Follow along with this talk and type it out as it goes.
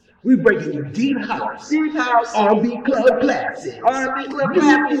We breaking you deep house, R&B club classics,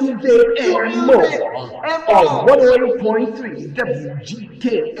 new music and more. On 108.3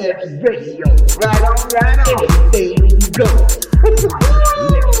 WGKS Radio. Right on. Anything goes.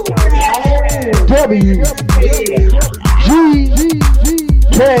 WGKS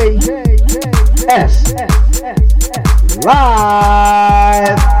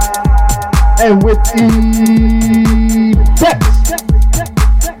live and with effects.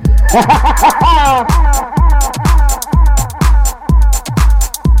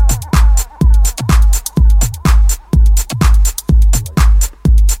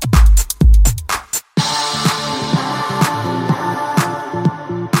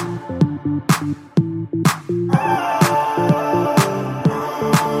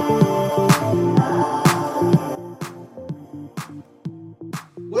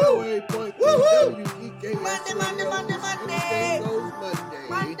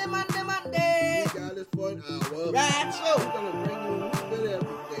 Monday. We got this for an hour. Right, so. We're going to bring you a little bit of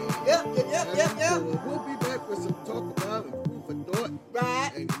everything. Yep. We'll be back with some talk about and food for thought.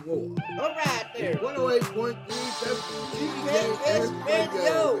 Right. And more. All right, there. 108.3 WGKS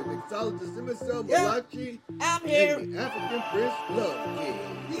Radio. The mixologist himself, Malachi. I'm here. And the African Prince Love Kid.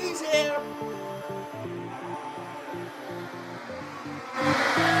 He's here.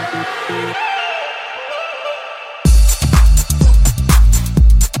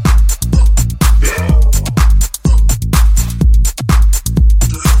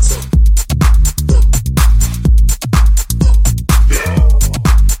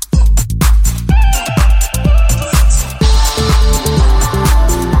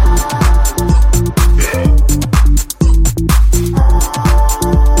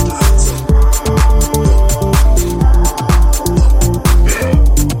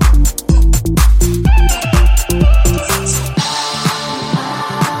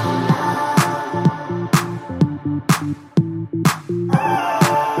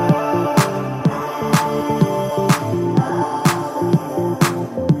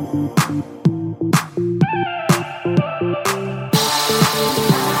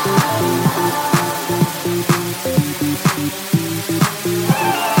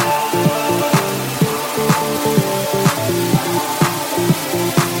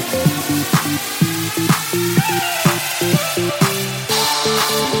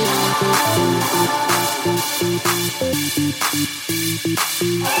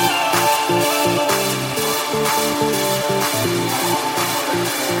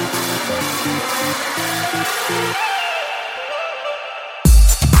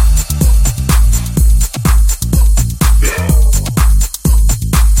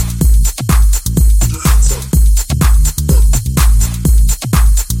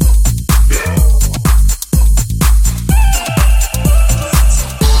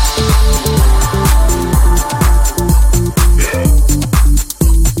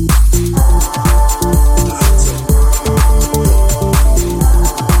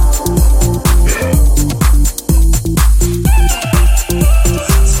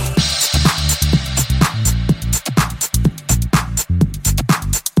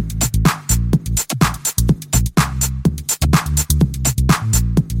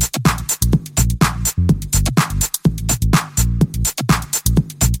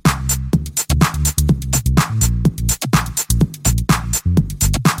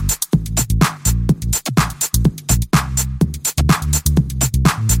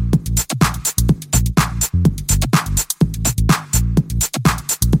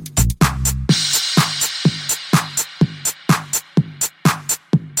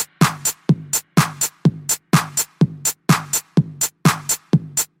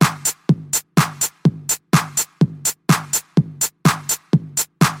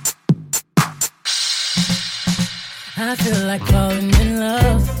 I feel like falling in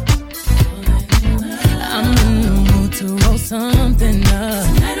love. I'm in the mood to roll something up.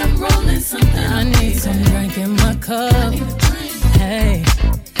 Tonight I'm rolling something. I need some drink in my cup. Hey,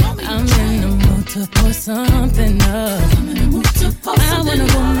 I'm in the mood to pour something up. I wanna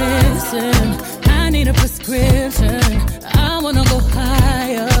go missing. I need a prescription. I wanna go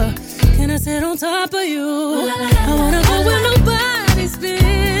higher. Can I sit on top of you? I wanna go where nobody's been.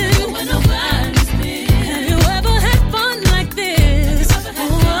 Have you ever had fun like this?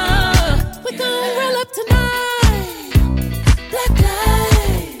 Oh, we gon' roll up tonight. Black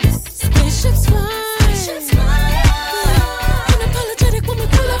lights, spaceships fly. Unapologetic when we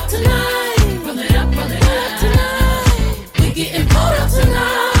pull up tonight. Roll it up tonight. We getting pulled up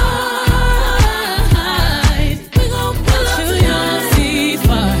tonight. We gon' pull up tonight. You'll see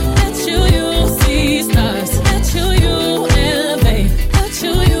far. At you, you'll see stars. At you, you elevate.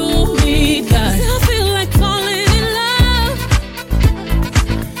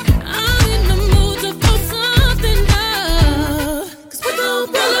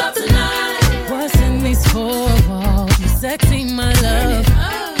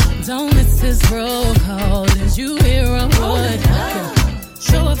 Don't miss this roll call as you hear a wood.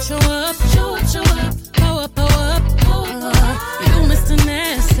 Show up, show up, show up, show up. Pull up, pull up, pull up. You Mr.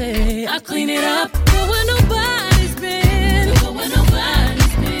 Nasty, I clean it up. Go where nobody's been. Go where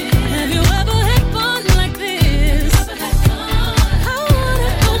nobody's been. Have you ever had fun like this? I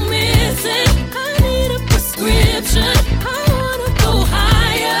wanna go missing. I need a prescription. I wanna go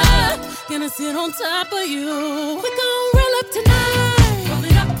higher. Gonna sit on top of you. We gon' roll up tonight. Roll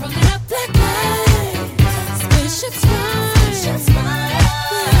it up, black lights. Spaceship's fine.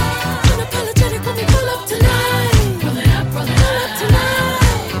 Unapologetic when we pull up tonight. Roll it up tonight.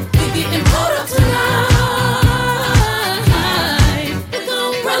 We getting pulled up tonight. We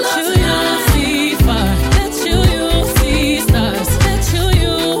gon' roll up tonight. You'll see fire. That you'll see stars. That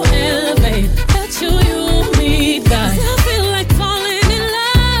you'll elevate. That you'll meet God. I feel like falling in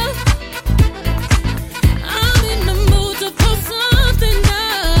love. I'm in the mood to pull something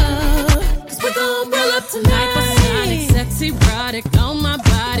up. 'Cause we gon' roll up tonight. Hypersonic, sexy, erotic on my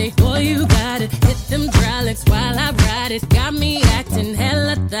body. Boy, you got it. Hit them hydraulics while I ride it. Got me acting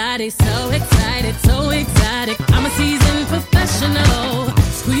hella thotty. So excited, so exotic. I'm a seasoned professional.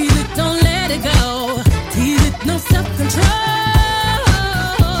 Squeeze it, don't let it go. Tease it, no self-control.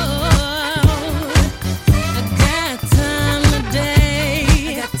 I got time today.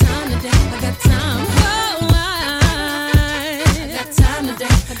 I got time today. I got time. Oh, I got time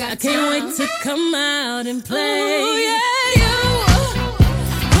today. I can't wait to come out and play. Ooh, yeah, you.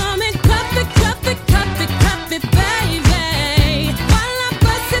 Come and cup it, baby. While I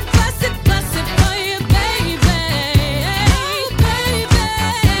bust it for you, baby. Oh, baby.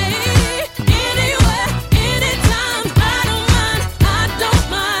 Anywhere, anytime, I don't mind.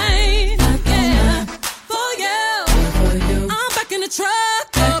 Yeah, for you. I'm back in the truck.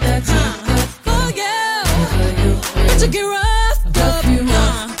 For you. Let you get rough. For you.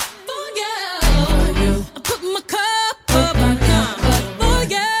 I'm putting my cup up. For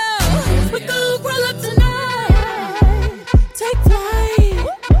you. We gon' roll up tonight. Take flight.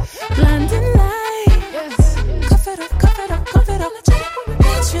 Blinding lights. Cuff it up.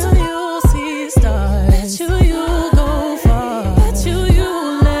 Bet you'll see stars. Bet you'll go far. Bet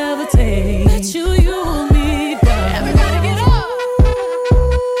you'll levitate. Bet you'll meet God. Everybody get up.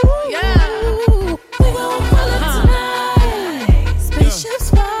 Yeah. We gon' roll up tonight. Spaceship's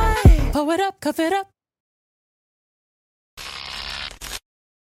fine. Pull it up, cuff it up.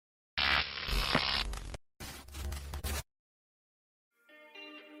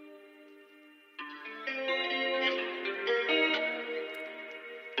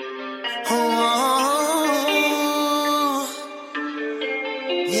 Oh,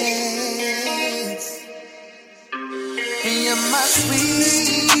 yes. And you're my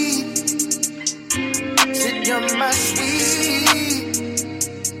sweet. Said you're my sweet.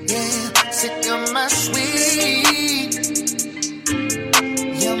 Yeah, said you're my sweet.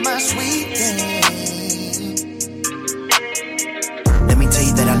 You're my sweet thing. Let me tell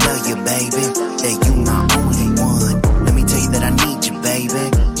you that I love you, baby. That you my only one. Let me tell you that I need you, baby.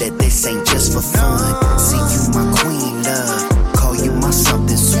 That this ain't just for fun. See you my queen, love. Call you my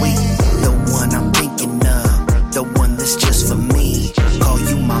something sweet. The one I'm thinking of. The one that's just for me. Call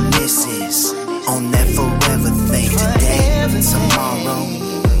you my missus. On that forever thing. Today, tomorrow,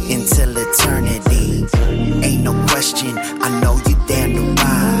 until eternity. Ain't no question, I know you down to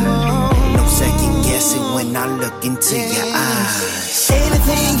ride. No second guessing when I look into your eyes.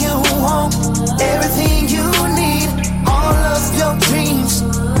 Anything you want, everything you need, all of your dreams,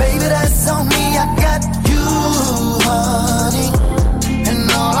 baby, that's on me. I got you, honey,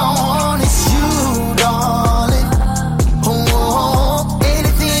 and all I want is you, darling. Oh,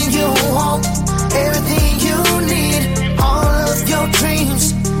 anything you want, everything you need, all of your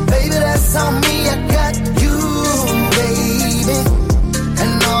dreams, baby, that's on me. I got you, baby,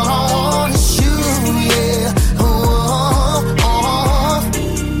 and all I want is you, yeah.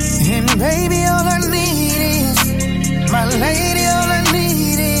 And baby, all I need is my lady, all I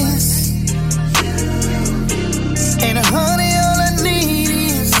need is, and honey, all I need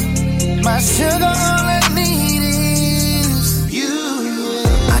is my sugar, all I need is you.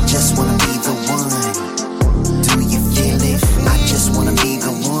 I just wanna be the one. Do you feel it? I just wanna be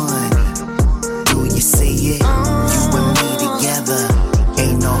the one. Do you see it? You and me together,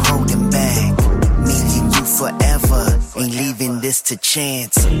 ain't no holding back. Me and you forever, ain't leaving this to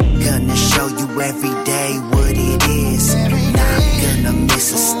chance. Gonna show you every day what it is. Not gonna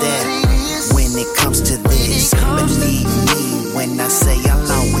miss a step when it comes to this. Believe me when I say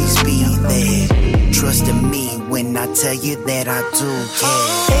I'll always be there. Trust in me when I tell you that I do care.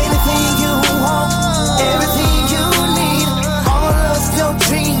 Anything you want, everything you need, all of your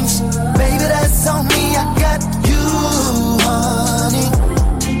dreams,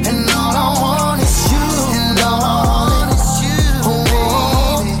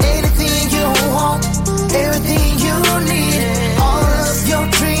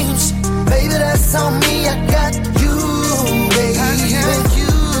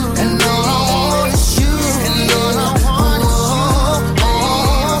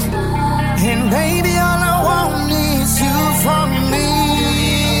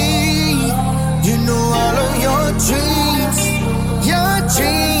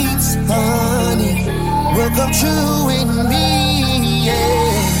 come true with me,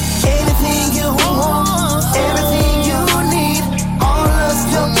 yeah. Anything you want, everything you need, all of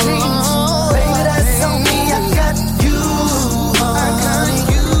your dreams, baby, that's on me. I got you,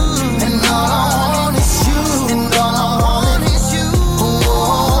 and all I want is you, and all I want is you.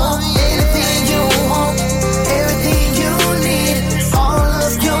 Anything you want, everything you need, all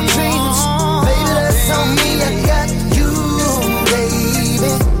of your dreams, baby, that's on me. I got you,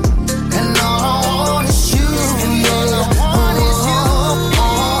 baby, and all I want is you, and all I want is you.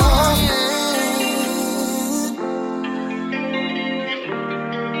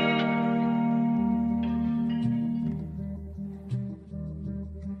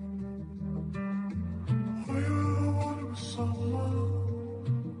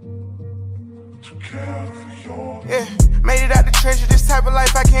 Yeah, made it out the treasure, this type of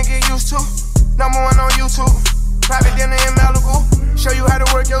life I can't get used to. Number one on YouTube, private dinner in Malibu. Show you how to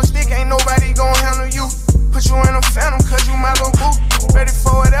work your stick, ain't nobody gon' handle you. Put you in a phantom, cause you my little boo. Ready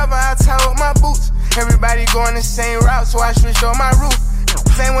for whatever, I tie up my boots. Everybody going the same route, so I switched on my route.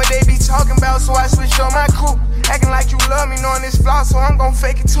 Same what they be talking about, so I switched on my crew. Acting like you love me, knowing this flaw, so I'm gon'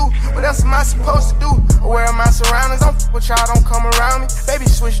 fake it too. What else am I supposed to do? Aware of my surroundings, don't f with y'all, don't come around me. Baby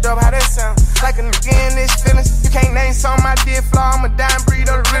switched up, how that sound? Like a nigga in this feelings. You can't name something I did flaw, I'm a dying breed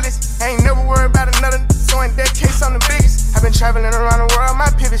of the realest. I ain't never worried about another, so in that case I'm the biggest. I've been traveling around the world,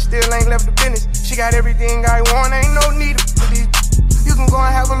 my pivot still ain't left the business. She got everything I want, ain't no need for these. You can go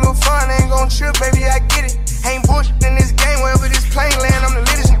and have a little fun, ain't gon' trip, baby, I get it. Ain't bullshit in this game, wherever this plane land, I'm the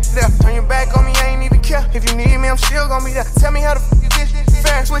littest there. Turn your back on me, I ain't even care. If you need me, I'm still gon' be there. Tell me how the f you get this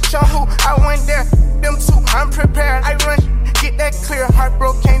fair. Switch on who, I went there. Them two, I'm prepared. I run, get that clear. Heart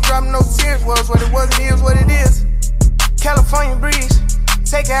broke, can't drop no tears. Was what it was, it is what it is. California breeze,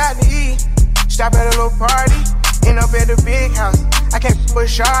 take it out to eat. Stop at a little party, end up at the big house. I can't f with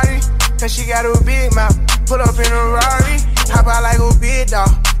Shawty, cause she got a big mouth. Pull up in a Rari, hop out like a big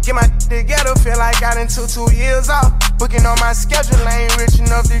dog. Get my together, feel like I done took 2 years off. Booking on my schedule, I ain't rich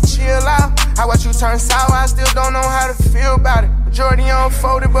enough to chill out. I watch you turn sour, I still don't know how to feel about it. Majority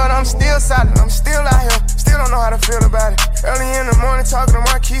unfolded, but I'm still solid. I'm still out here, still don't know how to feel about it. Early in the morning, talking to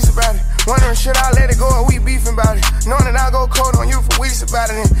Marquise about it. Wondering, should I let it go or we beefing about it? Knowing that I go cold on you for weeks about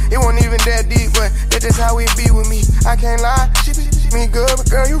it. And it wasn't even that deep, but that's just how it be with me. I can't lie, she me good, but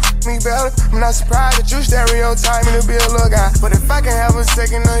girl, you me better. I'm not surprised that you stereotyping to be a little guy. But if I can have a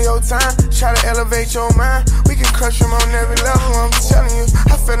second of your time, try to elevate your mind, we can crush them on every level. I'm telling you,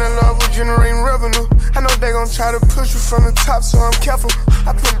 I fell in love with generating revenue. I know they gon' try to push you from the top, so I'm careful.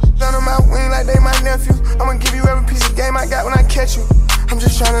 I put under my wing like they my nephew. I'ma give you every piece of game I got when I catch you. I'm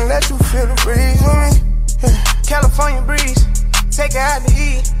just trying to let you feel the breeze with me. Yeah. California breeze, take it out to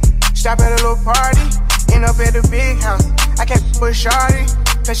eat. Stop at a little party, end up at the big house. I can't f with Shawty,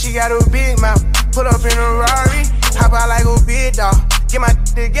 cause she got a big mouth. Pull up in a Rari, hop out like a big dog. Get my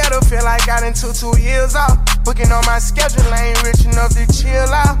together, feel like I done took 2 years off. Booking on my schedule, I ain't rich enough to chill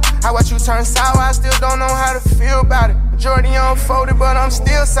out. I watch you turn sour, I still don't know how to feel about it. Majority unfolded, but I'm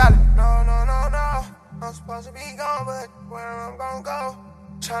still solid. No, no, no, no, I'm supposed to be gone, but where I'm gonna go?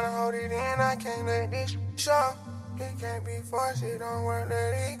 Tryna hold it in, I can't let this show. It can't be forced, it don't work,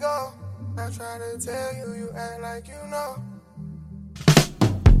 let it go. I try to tell you, you act like you know.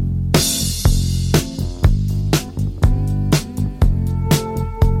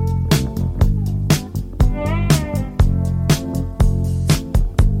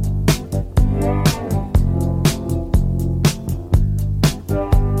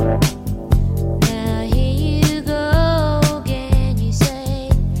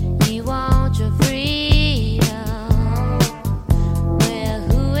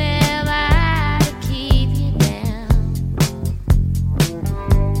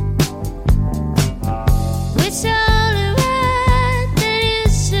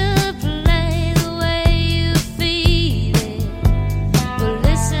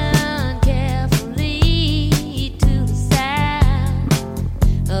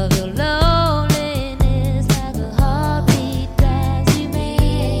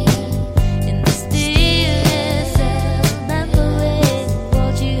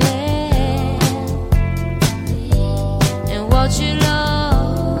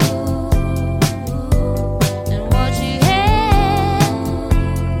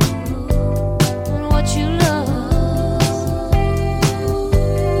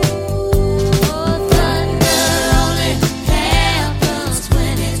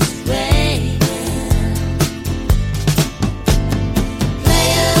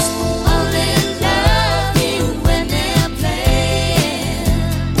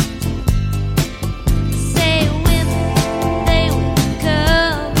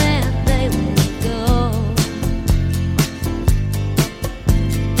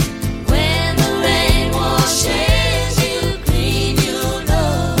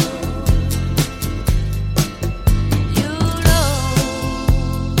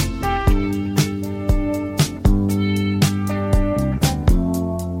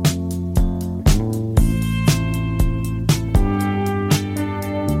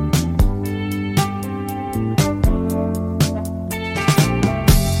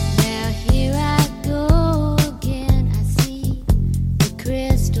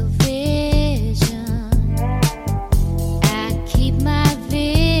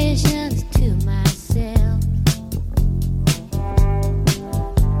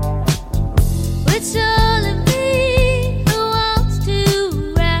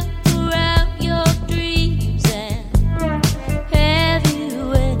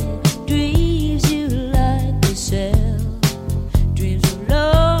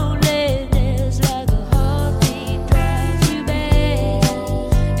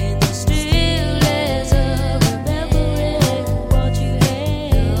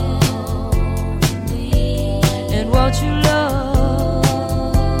 what you love,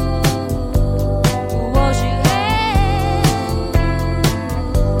 what you have,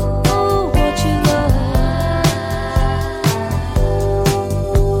 oh, what you love.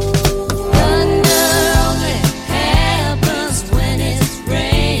 Thunder only happens when it's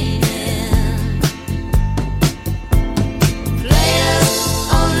raining. Players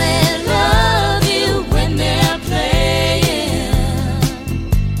only love you when they're playing.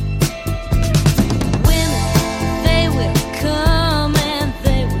 Women, they will come and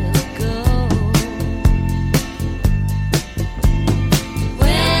they will go.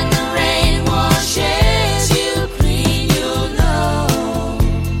 When the rain washes you clean, you'll know.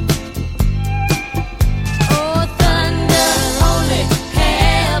 Oh, thunder only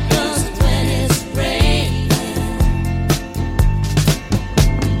happens when it's raining.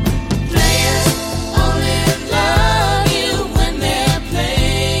 Players only love you when they're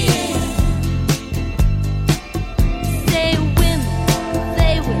playing. Say women,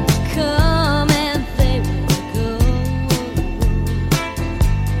 they will come and they will go.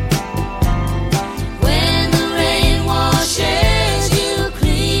 When the rain washes you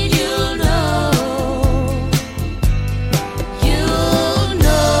clean, you'll know. You'll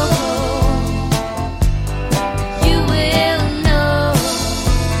know. You will know.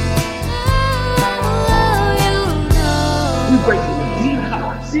 Oh, you'll know. We breaking the deep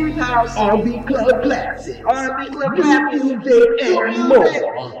house, Deep house. R&B club classics, R&B club new classics. music and more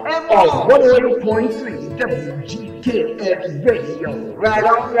And on more. 108.3 WGKS Radio. Right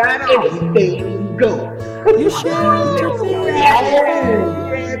on, right on. Everything goes. You sheltered me,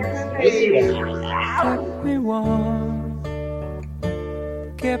 kept me warm,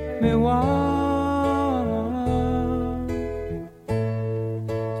 kept me warm.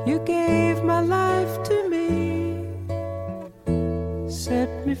 You gave my life to me, set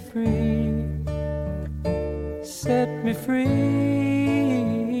me free, set me free.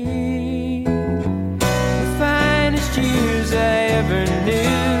 The finest years I ever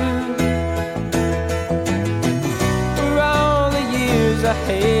knew for all the years I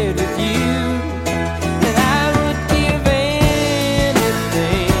had with you. And I would give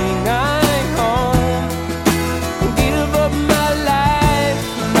anything I own, give up my life,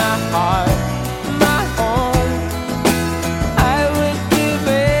 my heart, my home. I would give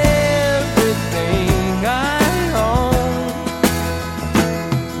everything I own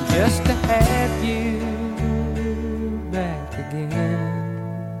just to have you back again.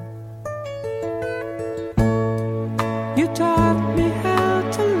 You taught me how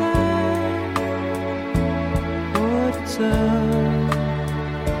to love, what it's up,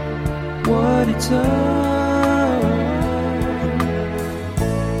 what it's up.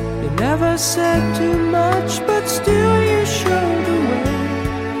 You never said too much, but still you showed the way.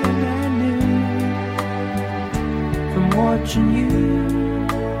 And I knew from watching you,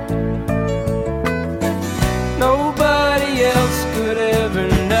 nobody else could ever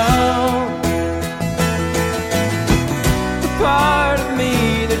know the part of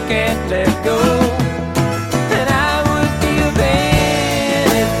me that can't let go. And I would give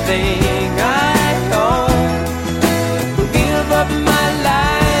anything I own, give up my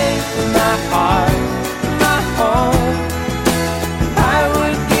life, my heart, my home. I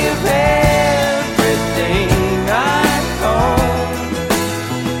would give everything I own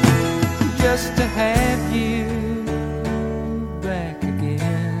just to have you back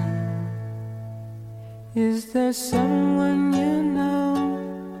again. Is there someone you know,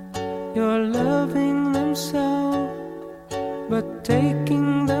 you're loving them so, but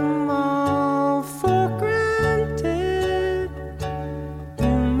taking them all for granted?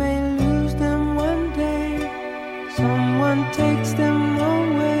 You may lose them one day, someone takes them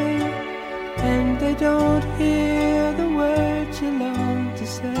away, and they don't hear the words you long to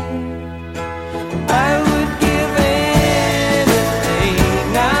say. I would give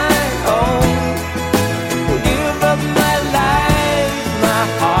anything I own, give up my life, my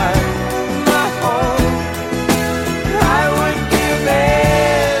heart, my home. I would give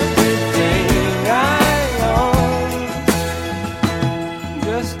everything I own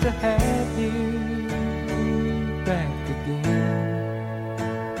just to have you back again,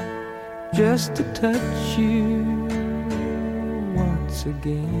 just to touch you once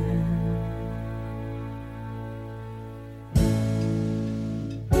again.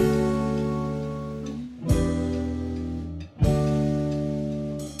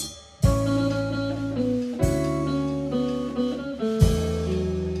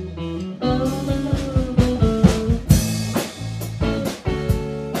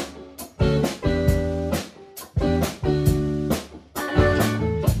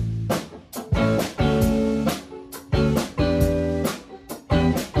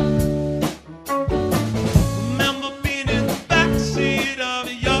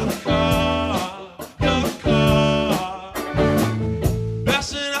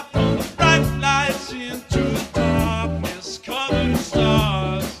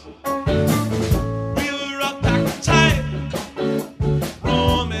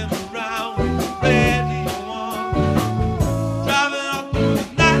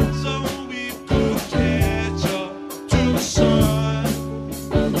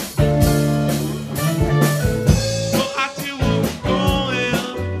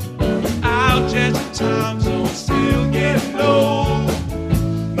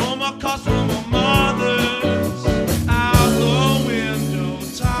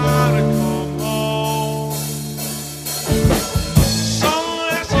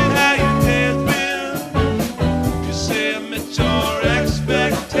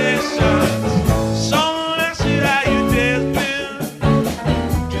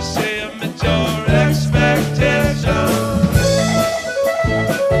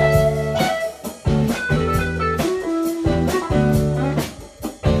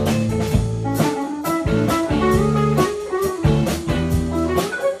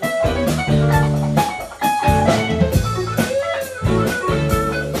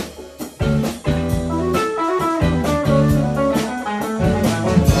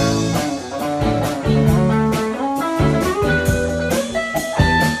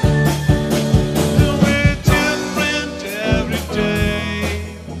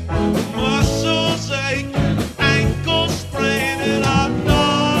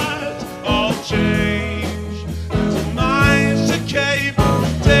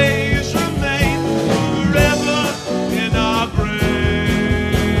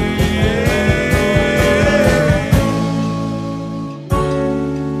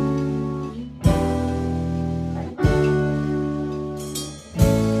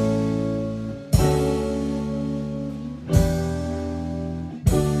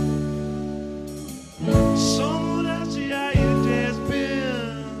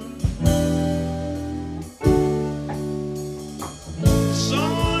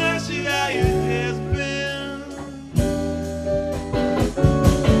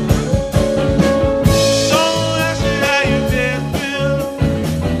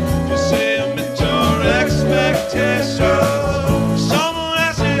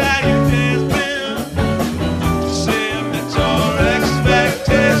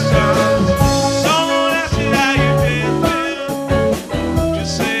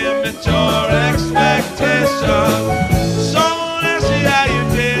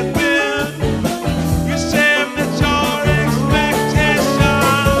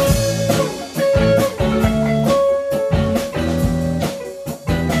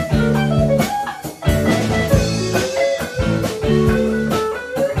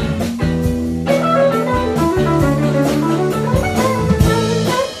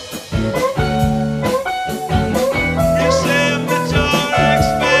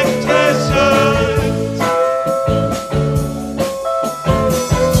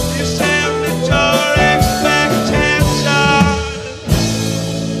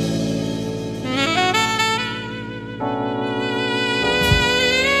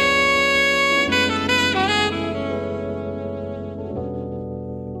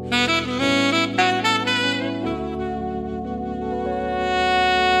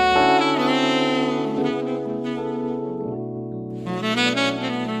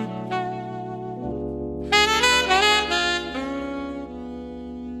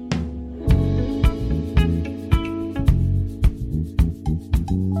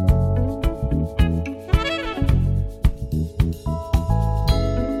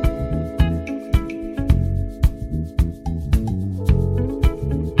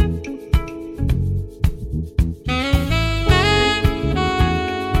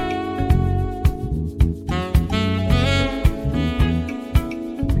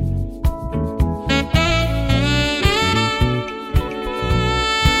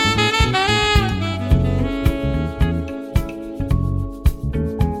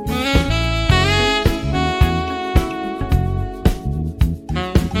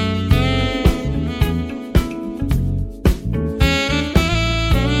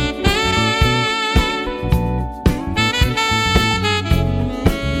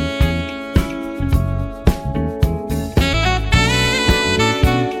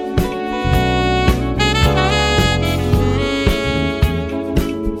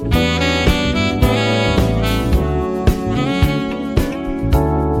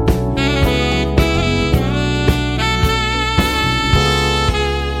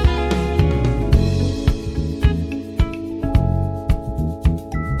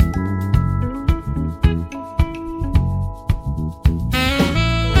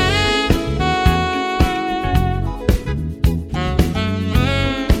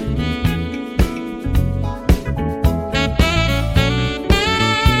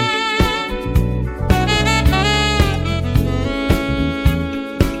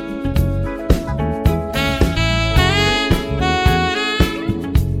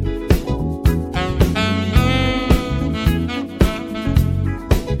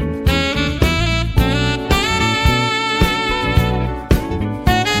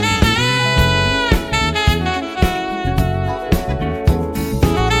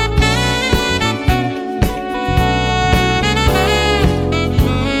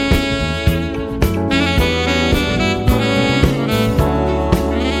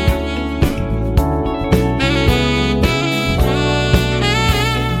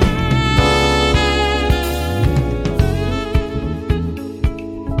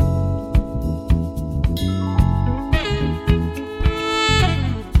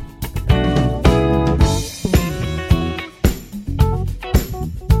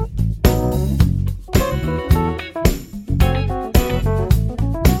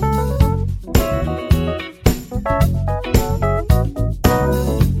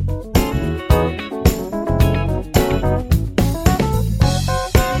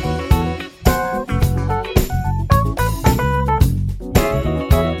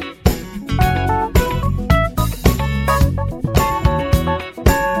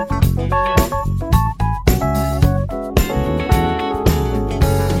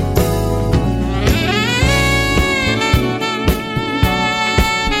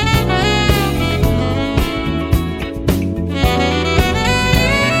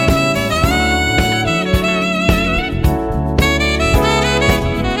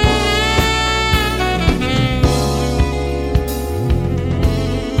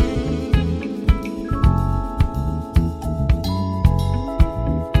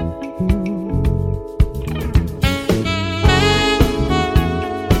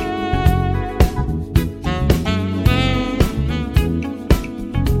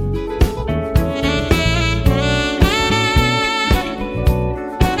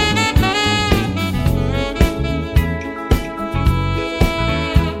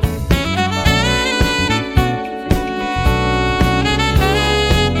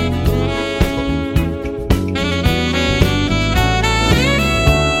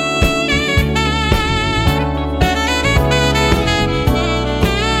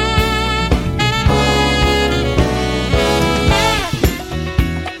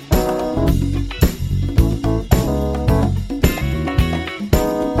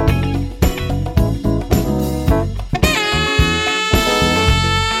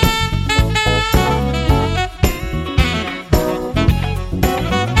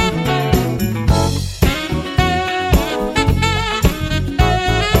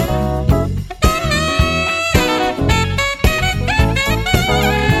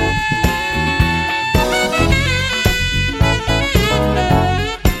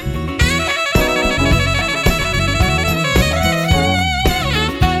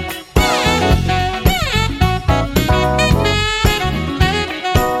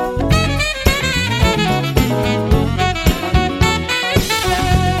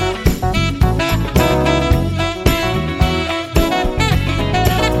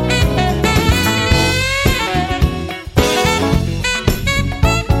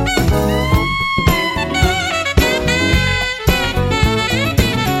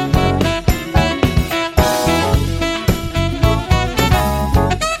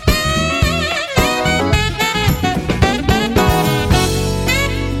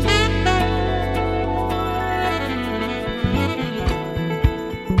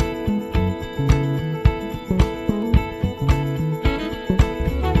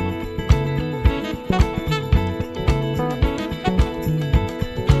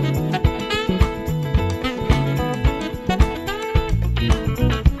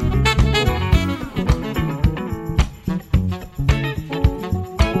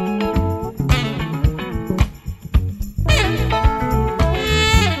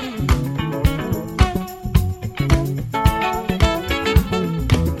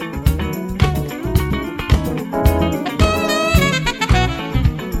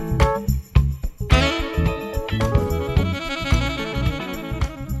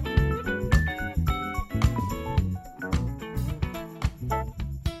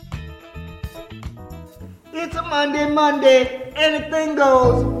 It's a Monday, anything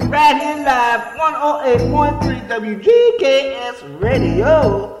goes. Right here live, 108.3 WGKS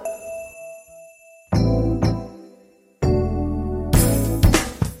Radio.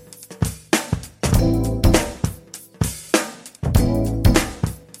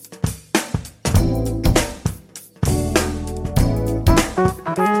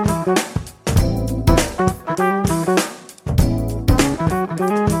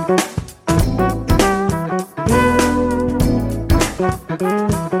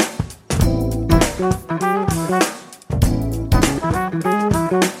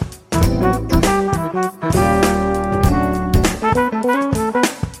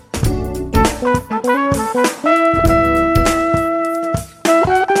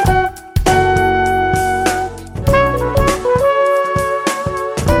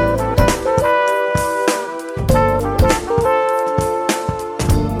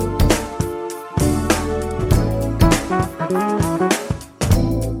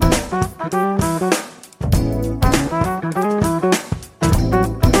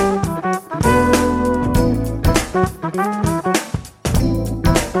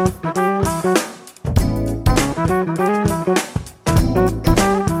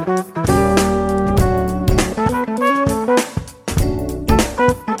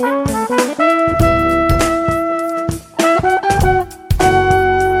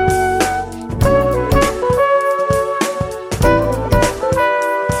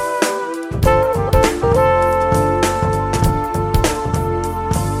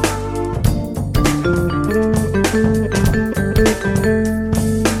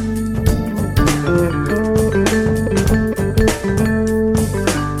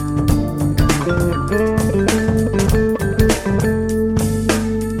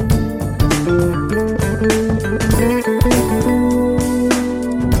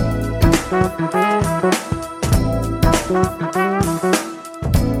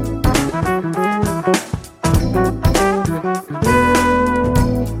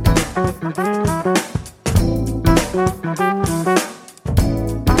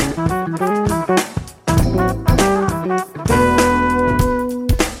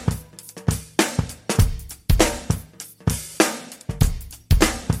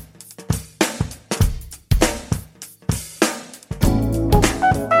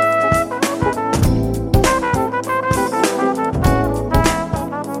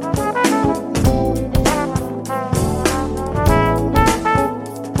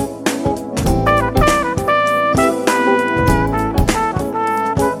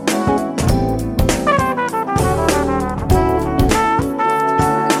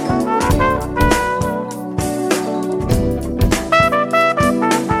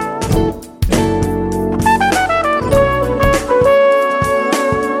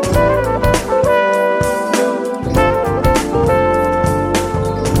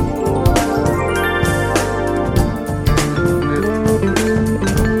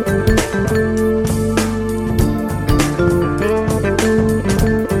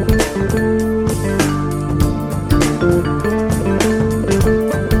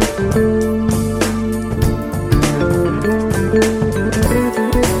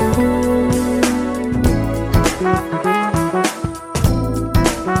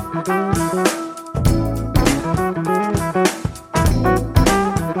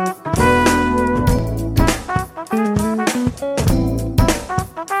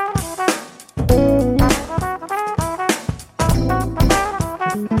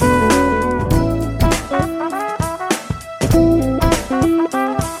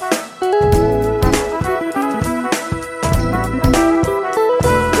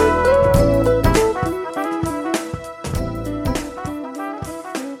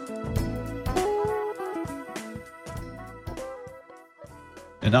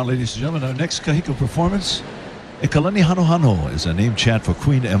 And now, ladies and gentlemen, our next kahiko performance, Ekalani Hano Hano, is a name chant for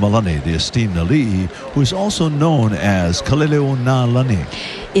Queen Emalani, the esteemed Nali'i, who is also known as Kaleleo Na Lani.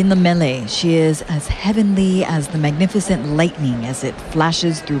 In the melee, she is as heavenly as the magnificent lightning as it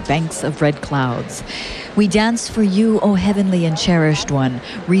flashes through banks of red clouds. We dance for you, O heavenly and cherished one.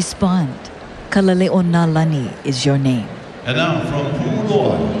 Respond. Kaleleo Na Lani is your name. And now from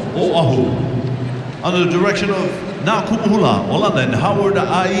Pu'uloa, Oahu, under the direction of Na Kumuhula, Olana, and Howard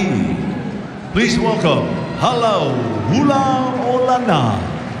Ai. Please welcome Hala Hula Olana.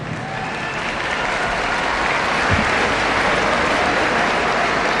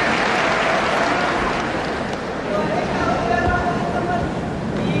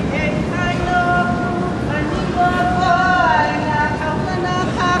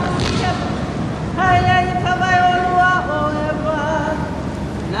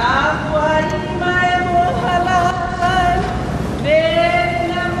 Nah,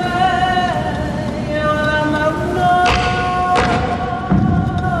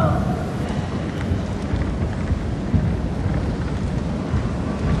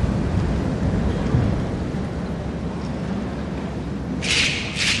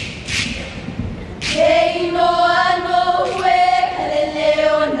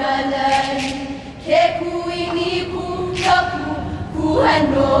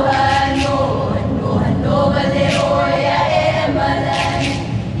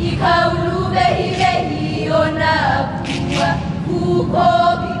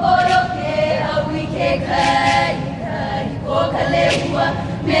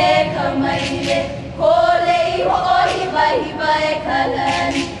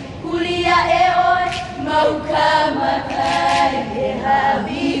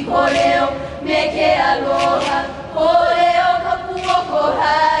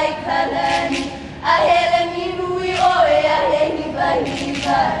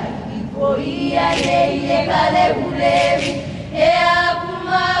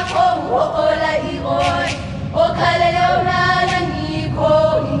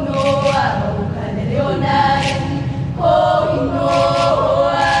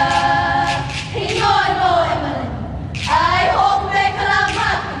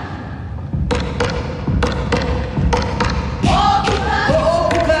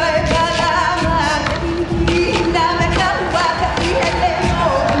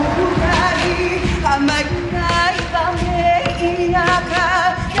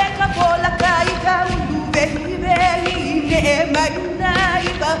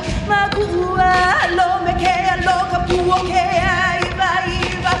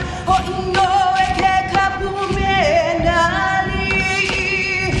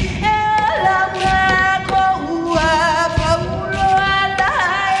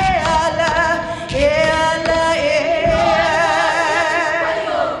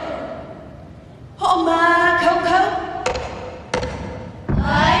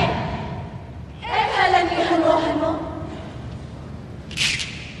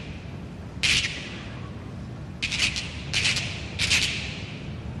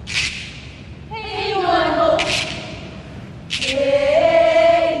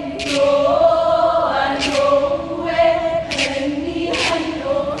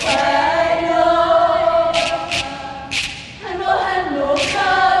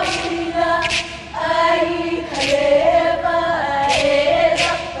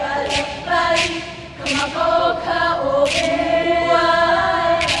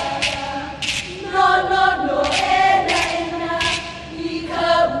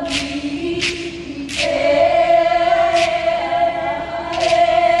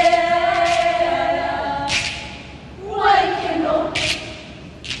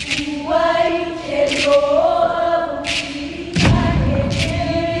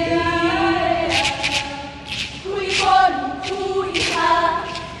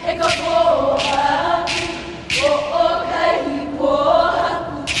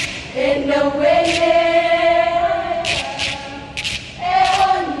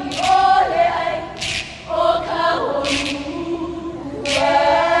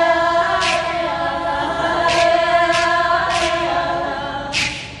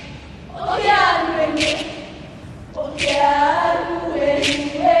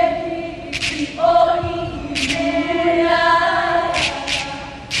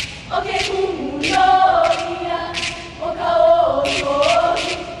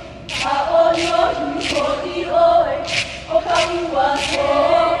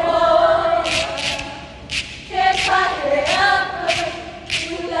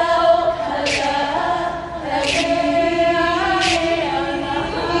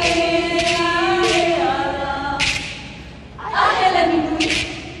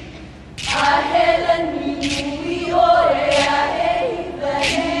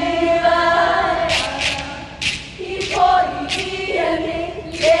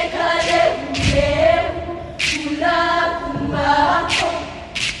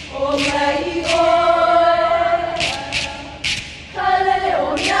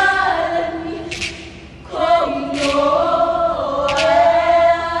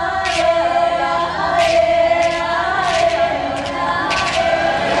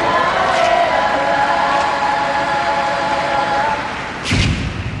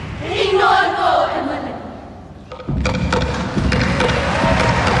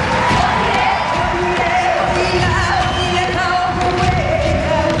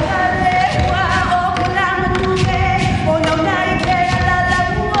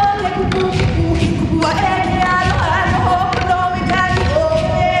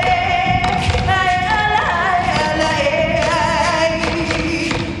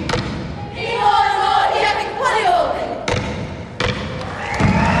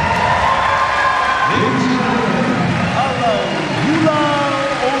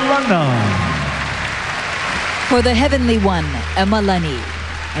 For the Heavenly One, Emalani.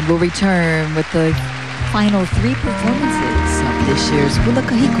 And we'll return with the final 3 performances of this year's Hula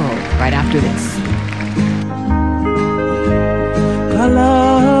Kahiko right after this.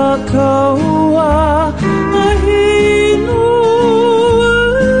 Kalakaua ahinu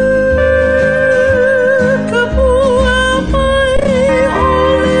kapua mai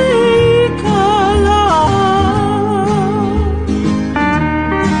ole kala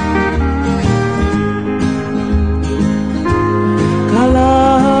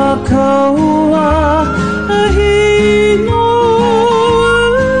Kalakaua ahinu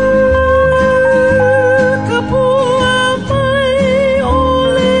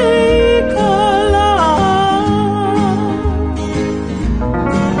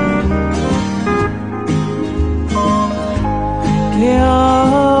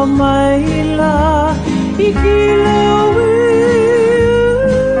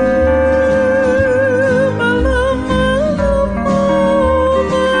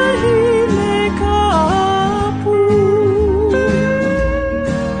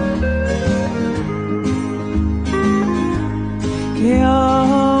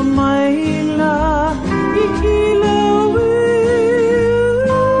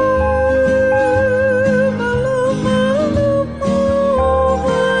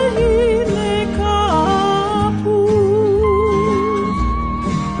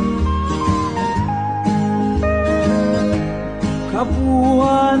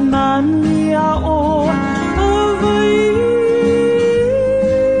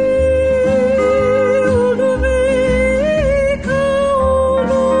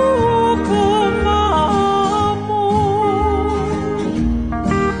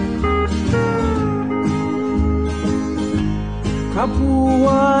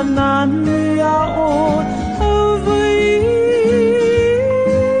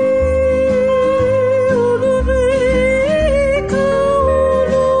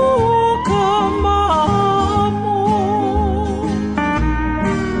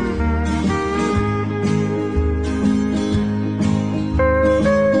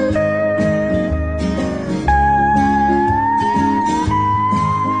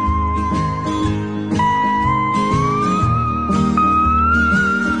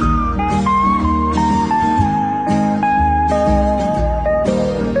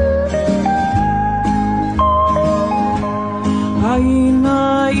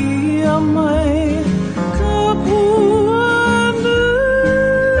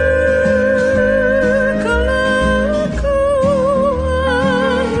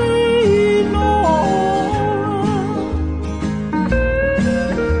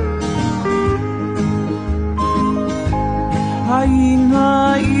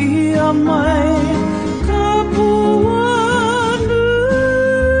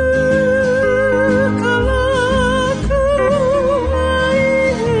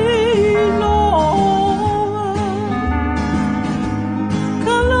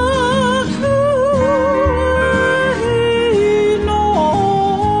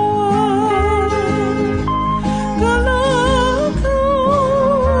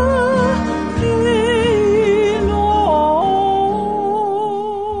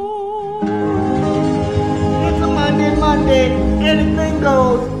Anything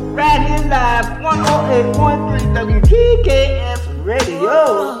goes, right here live, 108.3 WGKS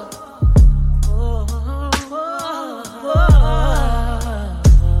Radio.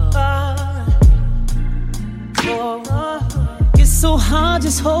 It's so hard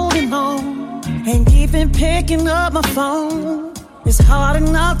just holding on, ain't even picking up my phone. It's hard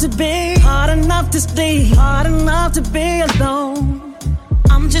enough to be, hard enough to stay, hard enough to be alone.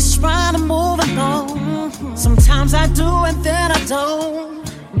 I'm just trying to move along. Sometimes I do and then I don't.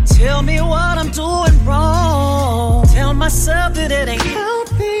 Tell me what I'm doing wrong. Tell myself that it ain't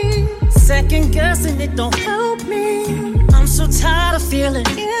healthy. Second guessing it don't help me. I'm so tired of feeling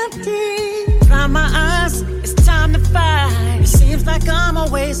empty. Dry my eyes, it's time to fight. It seems like I'm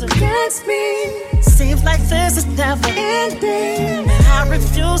always against me. Seems like this is never ending, and I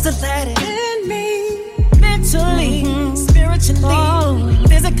refuse to let it end me. Mentally, spiritually,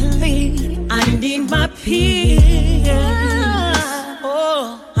 physically, I need my peace.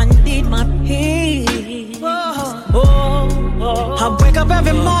 Oh, I need my peace. I wake up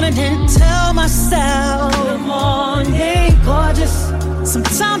every morning and tell myself, good morning, gorgeous.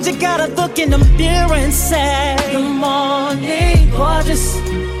 Sometimes you gotta look in the mirror and say, good morning, gorgeous.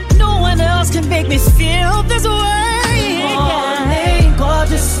 No one else can make me feel this way. Good morning,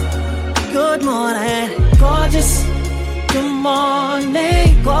 gorgeous. Good morning, gorgeous. Good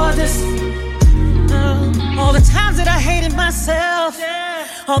morning, gorgeous. All the times that I hated myself,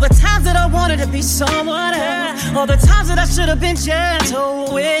 all the times that I wanted to be someone else, all the times that I should have been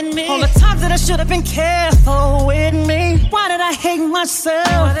gentle with me, all the times that I should have been careful with me. Why did I hate myself?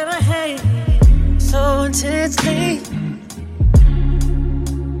 Why did I hate so intensely?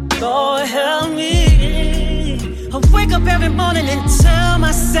 Lord help me. I wake up every morning and tell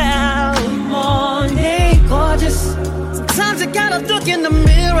myself, good morning, gorgeous. Sometimes I gotta look in the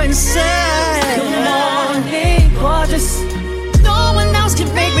mirror and say, good morning, gorgeous. No one else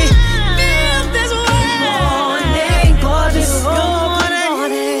can make me feel this way. Good morning, gorgeous. Good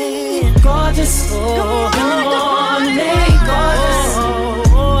morning, gorgeous. Good morning, gorgeous.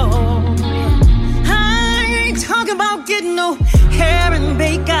 I ain't talking about getting no hair and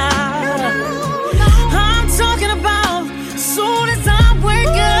makeup. I'm talking about soon as I wake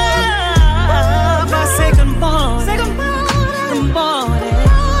up, I say good morning. Say good morning. Good morning.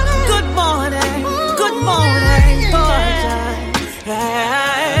 Good morning. Good morning.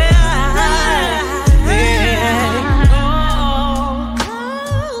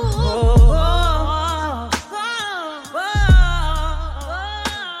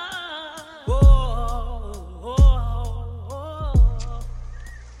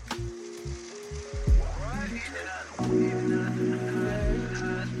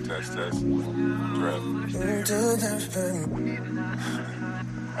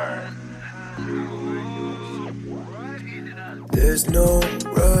 There's no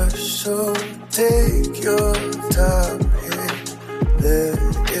rush, so take your time here. Let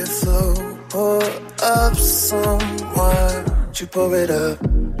it flow. Pour up some wine. You pour it up.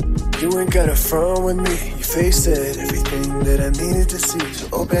 You ain't got a front with me. Your face said everything that I needed to see. So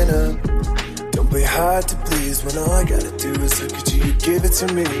open up. Don't be hard to please when all I gotta do is look at you. You give it to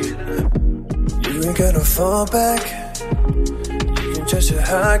me. You ain't got no fallback. You can trust your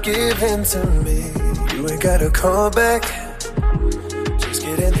heart, give in to me. You ain't gotta call back. Just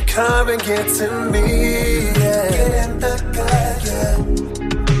get in the car and get to me, yeah. Get in the car, yeah.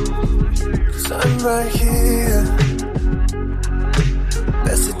 'Cause I'm right here.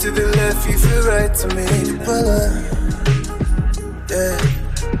 Pass it to the left, you feel right to me. Pull up, yeah.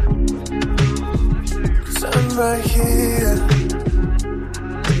 'Cause I'm right here.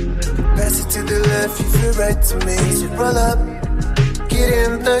 Pass it to the left, you feel right to me. So roll up, get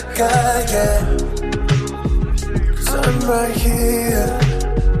in the car, yeah. 'Cause I'm right here.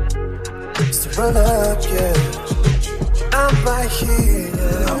 So roll up, yeah. I'm right here,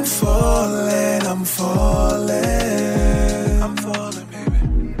 yeah. I'm falling, I'm falling. I'm falling, baby.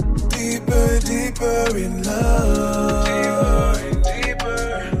 Deeper, deeper in love. Deeper and deeper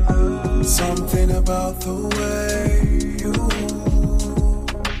in love. Something about the way you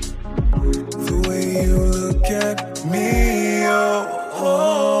look at me, oh,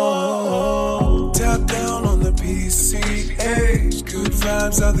 oh. Tap down on the PCH. Good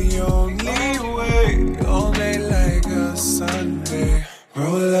vibes are the only way. All day like a Sunday.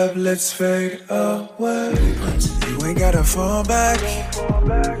 Roll up, let's fade away. You ain't gotta fall back.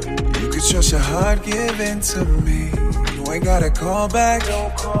 You can trust your heart, give in to me. You ain't gotta call back.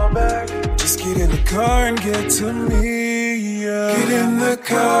 Don't call back. Just get in the car and get to me, yeah. Get in the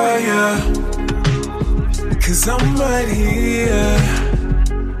car, yeah. 'Cause I'm right here.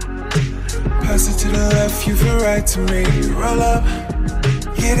 Pass it to the left, you feel right to me. Roll up,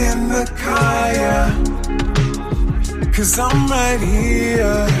 get in the car, yeah. 'Cause I'm right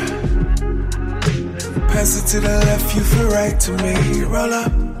here. Pass it to the left, you feel right to me. Roll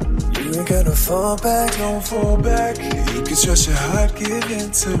up. You ain't gotta fall back, don't fall back. You can trust your heart, give in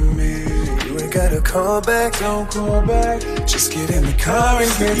to me. You ain't gotta call back, don't call back. Just get in the car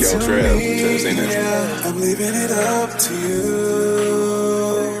and get to me. Yeah, I'm leaving it up to you.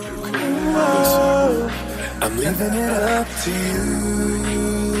 I'm leaving it up to you.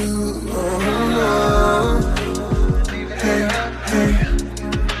 Oh, no. Hey, hey.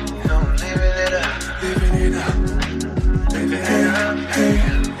 I'm leaving it up. Leaving it up. Hey, hey.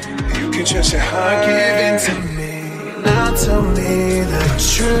 You can trust your heart, give in to me. Now tell me the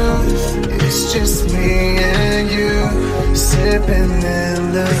truth. It's just me and you, sipping in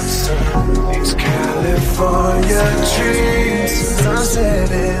the sun. These California dreams, sunset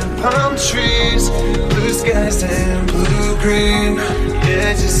and palm trees, blue skies and blue green.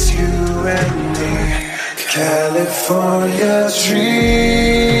 Yeah, just you and me. California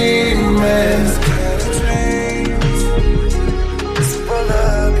dreaming.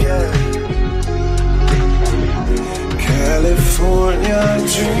 California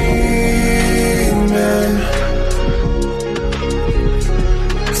dreaming.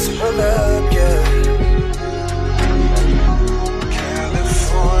 Swell up, yeah.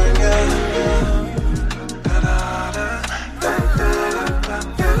 California. Da-da-da, da-da-da,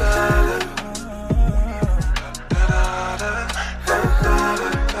 da-da-da, da-da-da,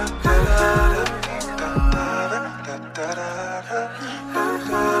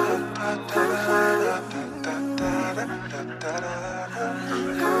 da-da-da,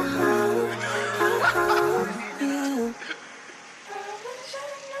 da-da-da.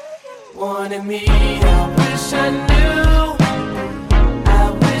 wanted me. I wish I knew.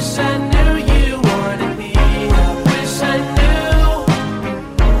 I wish I knew you wanted me. I wish I knew.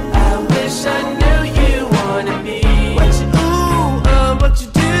 I wish I knew you wanted me. What you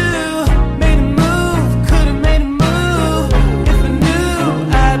do? Made a move, could've made a move. If I knew,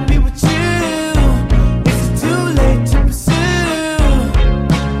 I'd be with you. Is it too late to pursue?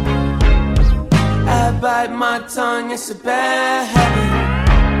 I bite my tongue, it's a bad habit.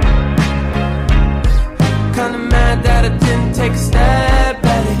 Kinda mad that I didn't take a stab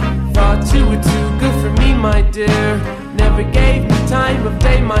at it. Thought you were too good for me, my dear. Never gave me time of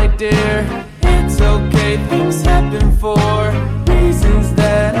day, my dear. It's okay, things happen for reasons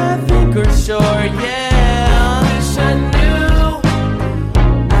that I think are sure, yeah. I wish I knew.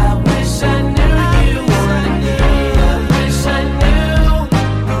 I wish I knew you wanted me. I wish I knew.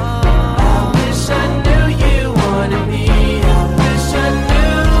 I wish I knew you wanted me. I wish I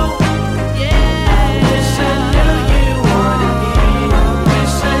knew. Yeah. I wish I knew you wanted me. I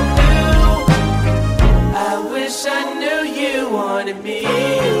wish I knew. I wish I knew you wanted me.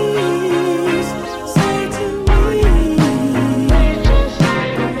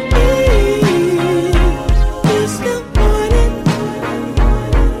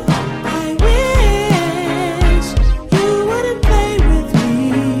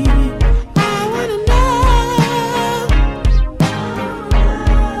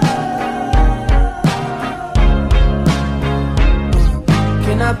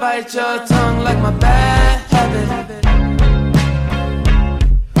 I bite your tongue like my bad habit.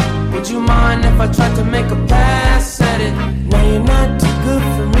 Would you mind if I tried to make a pass at it? Now you're not too good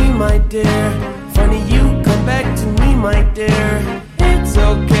for me, my dear. Funny you come back to me, my dear. It's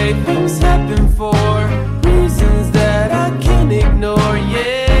okay, things happen for reasons that I can't ignore,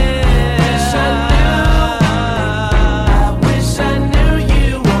 yeah. I wish I knew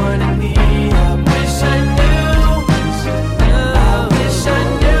you wanted me. I wish I knew. I wish I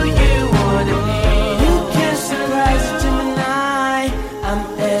knew you wanted me. You can't surprise a Gemini. I'm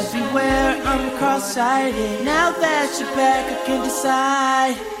everywhere, I'm cross-sighted. Now that you're back, I can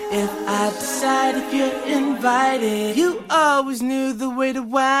decide if I decide if you're invited. You always knew the way to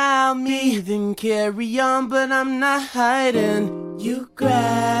wow me. Then carry on, but I'm not hiding. You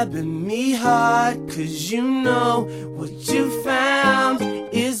grabbing me hard, cause you know what you found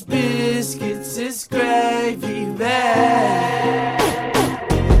is biscuits, it's gravy bag.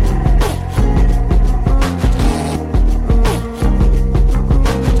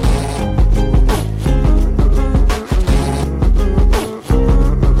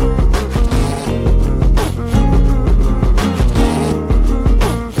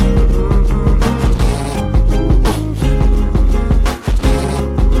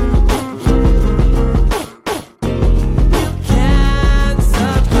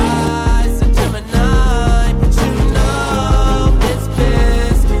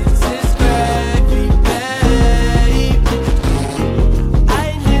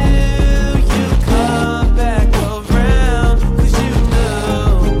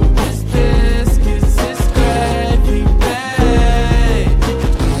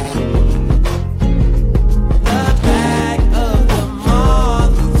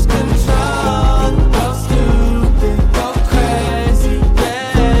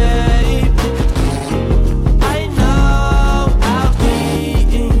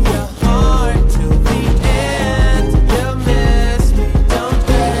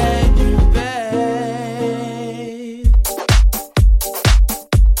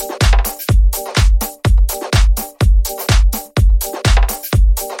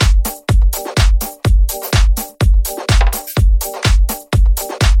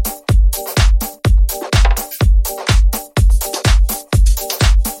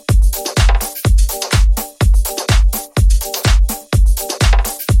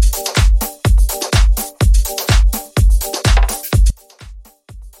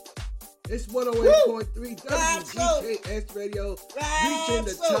 It's 108.3 WGKS Radio, reaching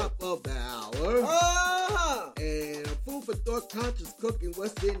the top of the hour. And food for thought, conscious cooking.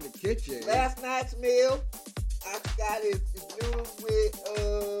 What's in the kitchen? Last night's meal, I forgot it's noodles with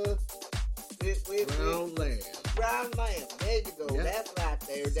brown lamb. Brown lamb. There you go. Yep. That's right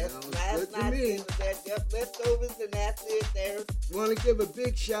there. That's last night's meal. That's leftovers, and that's it there. Want to give a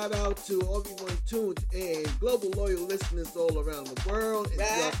big shout out to everyone tuned in, global loyal listeners all around the world and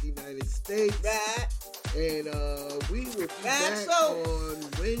throughout the United States. Right. And we will be back on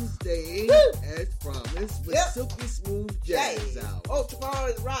Wednesday, as promised, with Silky Smooth Jazz Hour. Oh, tomorrow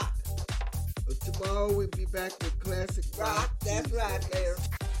is rock. Tomorrow we'll be back with classic rock. That's right there.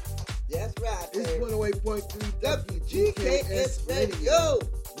 That's right there. It's 108.3 WGKS Radio.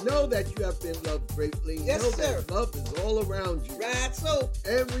 Know that you have been loved greatly. Yes, know sir. that love is all around you. Right, so.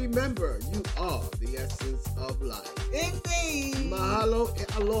 And remember, you are the essence of life. Indeed. Mahalo e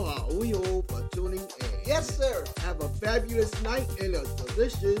aloha uyo for tuning in. Yes, sir. Have a fabulous night and a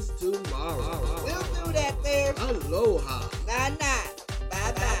delicious tomorrow. We'll do that there. Aloha. Night.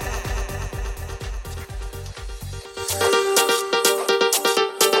 Bye-bye.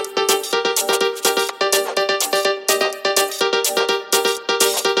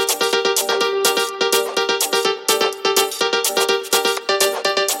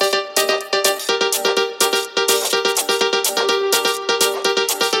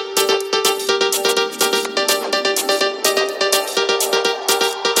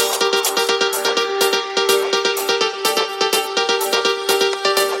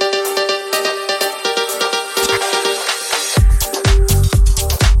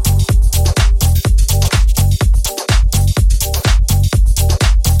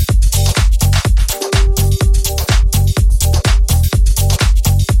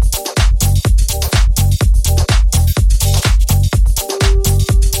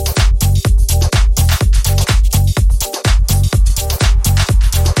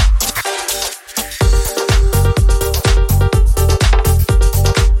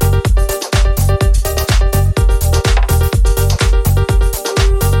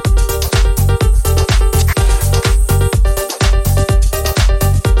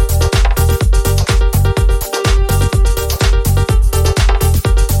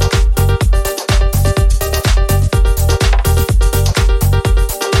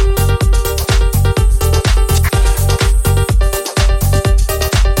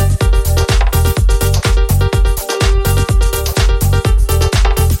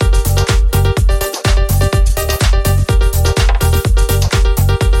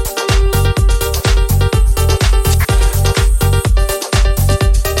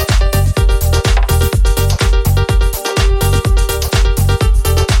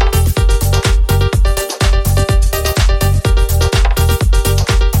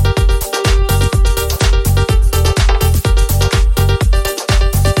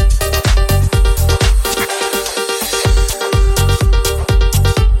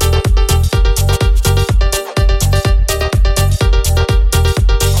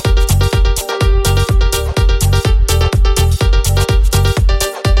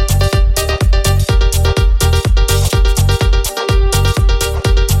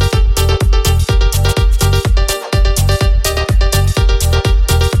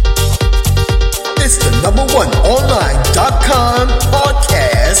 Online.com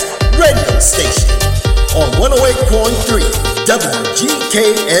podcast radio station on 108.3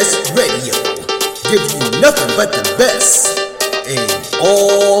 WGKS Radio. Gives you nothing but the best in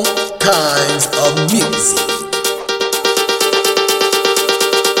all kinds of music.